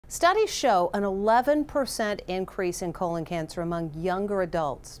Studies show an 11% increase in colon cancer among younger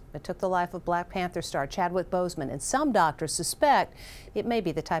adults. It took the life of Black Panther star Chadwick Boseman, and some doctors suspect it may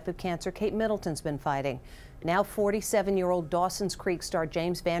be the type of cancer Kate Middleton's been fighting. Now 47-year-old Dawson's Creek star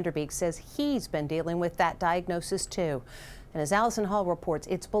James Vander says he's been dealing with that diagnosis too. And as Allison Hall reports,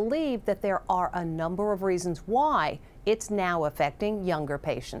 it's believed that there are a number of reasons why it's now affecting younger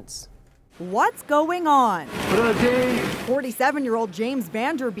patients. What's going on? 47-year-old James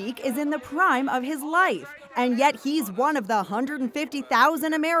Vander is in the prime of his life, and yet he's one of the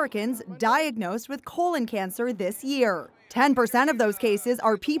 150,000 Americans diagnosed with colon cancer this year. 10% of those cases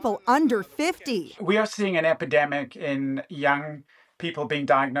are people under 50. We are seeing an epidemic in young people being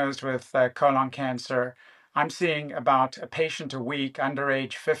diagnosed with colon cancer. I'm seeing about a patient a week under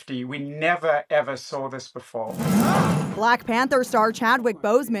age 50. We never, ever saw this before. Black Panther star Chadwick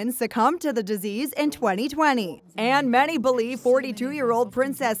Boseman succumbed to the disease in 2020. And many believe 42-year-old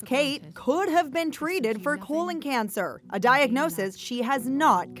Princess Kate could have been treated for colon cancer, a diagnosis she has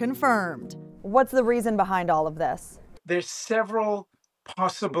not confirmed. What's the reason behind all of this? There's several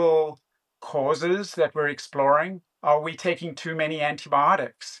possible causes that we're exploring. Are we taking too many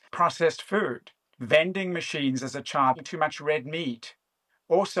antibiotics? Processed food? Vending machines as a child, too much red meat,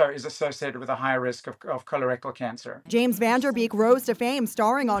 also is associated with a higher risk of colorectal cancer. James Vander rose to fame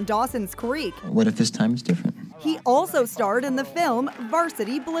starring on Dawson's Creek. What if this time is different? He also starred in the film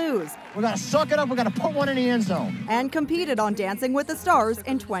Varsity Blues. We're gonna suck it up, we're gonna put one in the end zone. And competed on Dancing with the Stars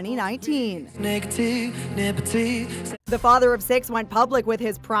in 2019. The father of 6 went public with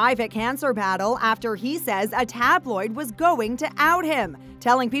his private cancer battle after he says a tabloid was going to out him,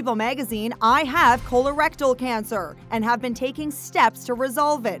 telling People magazine, "I have colorectal cancer and have been taking steps to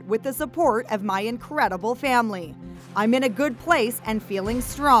resolve it with the support of my incredible family. I'm in a good place and feeling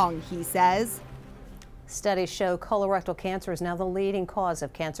strong," he says. Studies show colorectal cancer is now the leading cause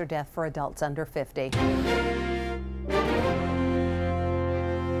of cancer death for adults under 50.